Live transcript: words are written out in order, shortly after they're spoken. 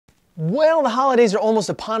Well, the holidays are almost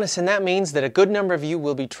upon us, and that means that a good number of you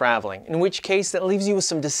will be traveling, in which case that leaves you with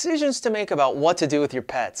some decisions to make about what to do with your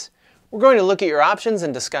pets. We're going to look at your options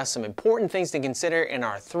and discuss some important things to consider in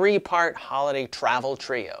our three-part holiday travel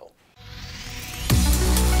trio.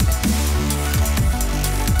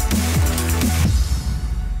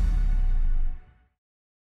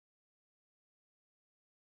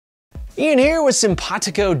 Ian here with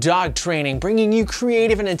Simpawtico Dog Training, bringing you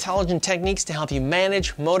creative and intelligent techniques to help you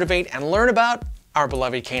manage, motivate, and learn about our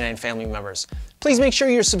beloved canine family members. Please make sure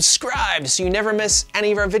you're subscribed so you never miss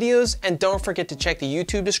any of our videos, and don't forget to check the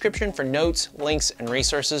YouTube description for notes, links, and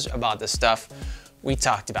resources about the stuff we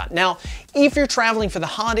talked about. Now, if you're traveling for the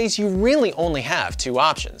holidays, you really only have two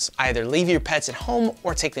options. Either leave your pets at home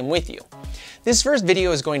or take them with you. This first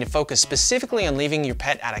video is going to focus specifically on leaving your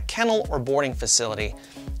pet at a kennel or boarding facility.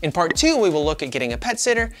 In part 2, we will look at getting a pet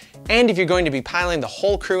sitter, and if you're going to be piling the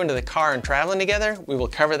whole crew into the car and traveling together, we will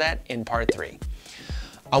cover that in part 3.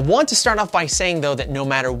 I want to start off by saying though that no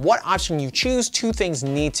matter what option you choose, two things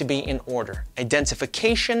need to be in order: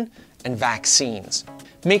 identification and vaccines.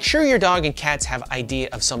 Make sure your dog and cats have ID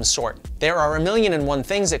of some sort. There are 1,000,001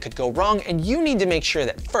 things that could go wrong, and you need to make sure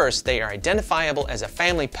that first, they are identifiable as a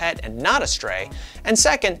family pet and not a stray, and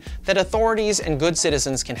second, that authorities and good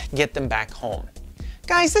citizens can get them back home.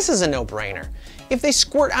 Guys, this is a no-brainer. If they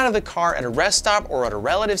squirt out of the car at a rest stop or at a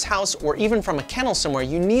relative's house or even from a kennel somewhere,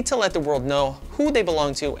 you need to let the world know who they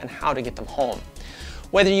belong to and how to get them home.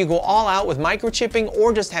 Whether you go all out with microchipping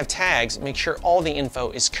or just have tags, make sure all the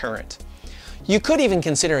info is current. You could even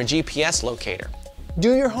consider a GPS locator.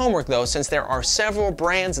 Do your homework though, since there are several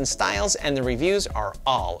brands and styles and the reviews are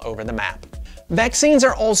all over the map. Vaccines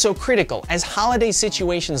are also critical. As holiday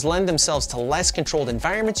situations lend themselves to less controlled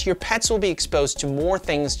environments, your pets will be exposed to more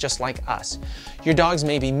things just like us. Your dogs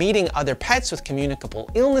may be meeting other pets with communicable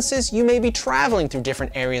illnesses. You may be traveling through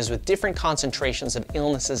different areas with different concentrations of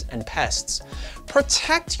illnesses and pests.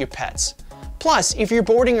 Protect your pets. Plus, if you're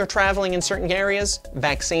boarding or traveling in certain areas,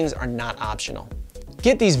 vaccines are not optional.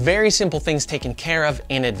 Get these very simple things taken care of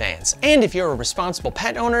in advance. And if you're a responsible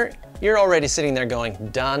pet owner, you're already sitting there going,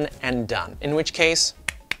 done and done. In which case,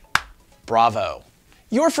 bravo.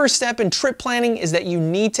 Your first step in trip planning is that you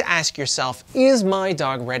need to ask yourself, is my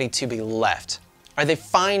dog ready to be left? Are they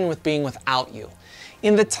fine with being without you?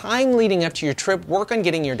 In the time leading up to your trip, work on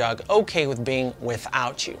getting your dog okay with being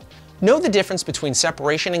without you. Know the difference between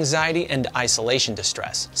separation anxiety and isolation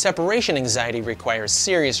distress. Separation anxiety requires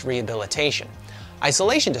serious rehabilitation.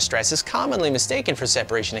 Isolation distress is commonly mistaken for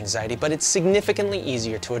separation anxiety, but it's significantly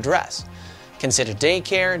easier to address. Consider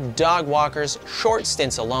daycare, dog walkers, short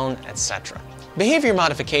stints alone, etc. Behavior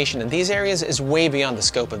modification in these areas is way beyond the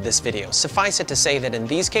scope of this video. Suffice it to say that in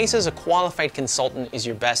these cases, a qualified consultant is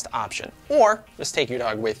your best option, or just take your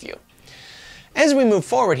dog with you. As we move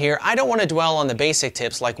forward here, I don't want to dwell on the basic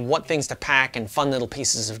tips like what things to pack and fun little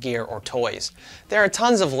pieces of gear or toys. There are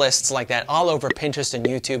tons of lists like that all over Pinterest and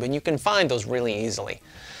YouTube, and you can find those really easily.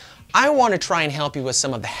 I want to try and help you with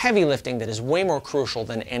some of the heavy lifting that is way more crucial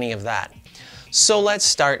than any of that. So let's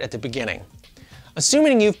start at the beginning.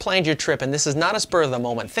 Assuming you've planned your trip and this is not a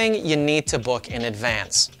spur-of-the-moment thing, you need to book in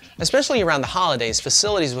advance. Especially around the holidays,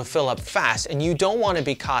 facilities will fill up fast and you don't want to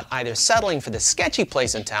be caught either settling for the sketchy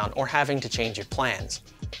place in town or having to change your plans.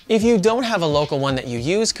 If you don't have a local one that you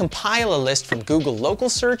use, compile a list from Google Local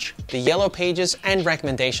Search, the Yellow Pages, and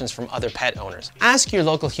recommendations from other pet owners. Ask your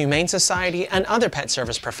local Humane Society and other pet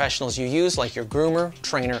service professionals you use like your groomer,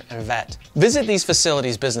 trainer, and vet. Visit these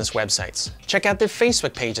facilities' business websites. Check out their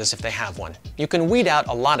Facebook pages if they have one. You can weed out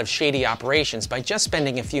a lot of shady operations by just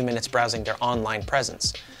spending a few minutes browsing their online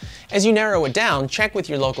presence. As you narrow it down, check with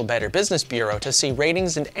your local Better Business Bureau to see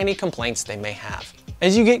ratings and any complaints they may have.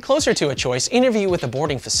 As you get closer to a choice, interview with a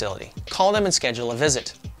boarding facility. Call them and schedule a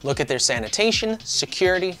visit. Look at their sanitation,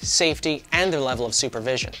 security, safety, and their level of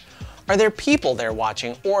supervision. Are there people there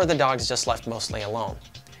watching, or are the dogs just left mostly alone?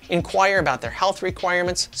 Inquire about their health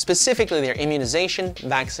requirements, specifically their immunization,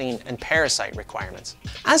 vaccine, and parasite requirements.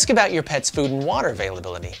 Ask about your pet's food and water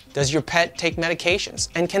availability. Does your pet take medications,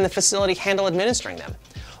 and can the facility handle administering them?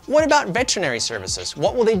 What about veterinary services?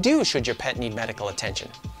 What will they do should your pet need medical attention?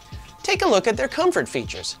 Take a look at their comfort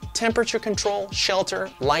features: temperature control, shelter,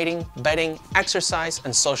 lighting, bedding, exercise,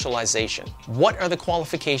 and socialization. What are the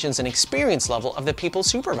qualifications and experience level of the people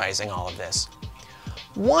supervising all of this?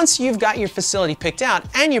 Once you've got your facility picked out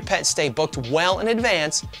and your pet stay booked well in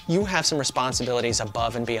advance, you have some responsibilities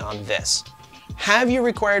above and beyond this. Have your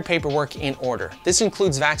required paperwork in order. This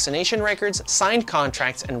includes vaccination records, signed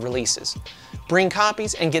contracts, and releases. Bring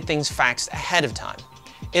copies and get things faxed ahead of time.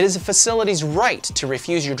 It is a facility's right to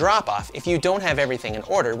refuse your drop-off if you don't have everything in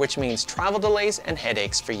order, which means travel delays and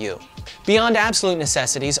headaches for you. Beyond absolute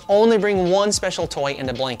necessities, only bring one special toy and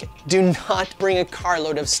a blanket. Do not bring a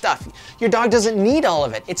carload of stuff. Your dog doesn't need all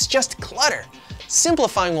of it. It's just clutter.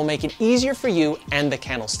 Simplifying will make it easier for you and the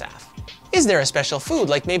kennel staff. Is there a special food,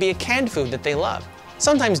 like maybe a canned food that they love?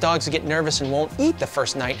 Sometimes dogs get nervous and won't eat the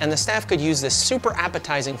first night, and the staff could use this super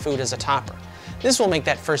appetizing food as a topper. This will make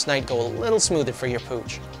that first night go a little smoother for your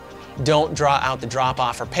pooch. Don't draw out the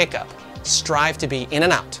drop-off or pickup. Strive to be in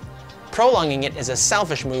and out. Prolonging it is a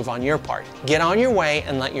selfish move on your part. Get on your way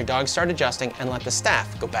and let your dog start adjusting and let the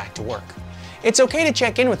staff go back to work. It's okay to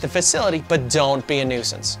check in with the facility, but don't be a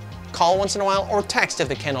nuisance. Call once in a while or text if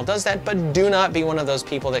the kennel does that, but do not be one of those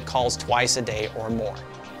people that calls twice a day or more.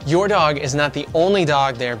 Your dog is not the only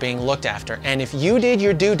dog there being looked after, and if you did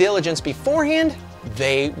your due diligence beforehand,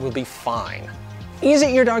 they will be fine. Is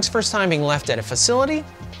it your dog's first time being left at a facility?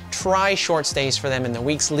 Try short stays for them in the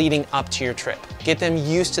weeks leading up to your trip. Get them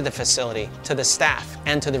used to the facility, to the staff,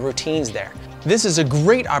 and to the routines there. This is a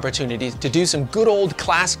great opportunity to do some good old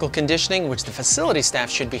classical conditioning, which the facility staff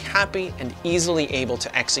should be happy and easily able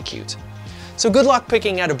to execute. So good luck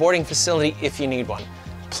picking out a boarding facility if you need one.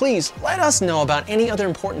 Please let us know about any other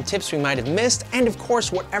important tips we might have missed, and of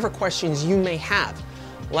course, whatever questions you may have.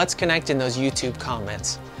 Let's connect in those YouTube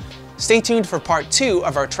comments. Stay tuned for part 2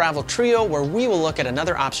 of our travel trio, where we will look at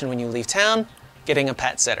another option when you leave town, getting a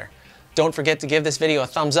pet sitter. Don't forget to give this video a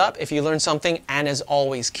thumbs up if you learned something, and as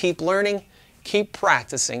always, keep learning, keep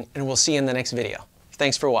practicing, and we'll see you in the next video.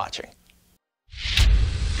 Thanks for watching.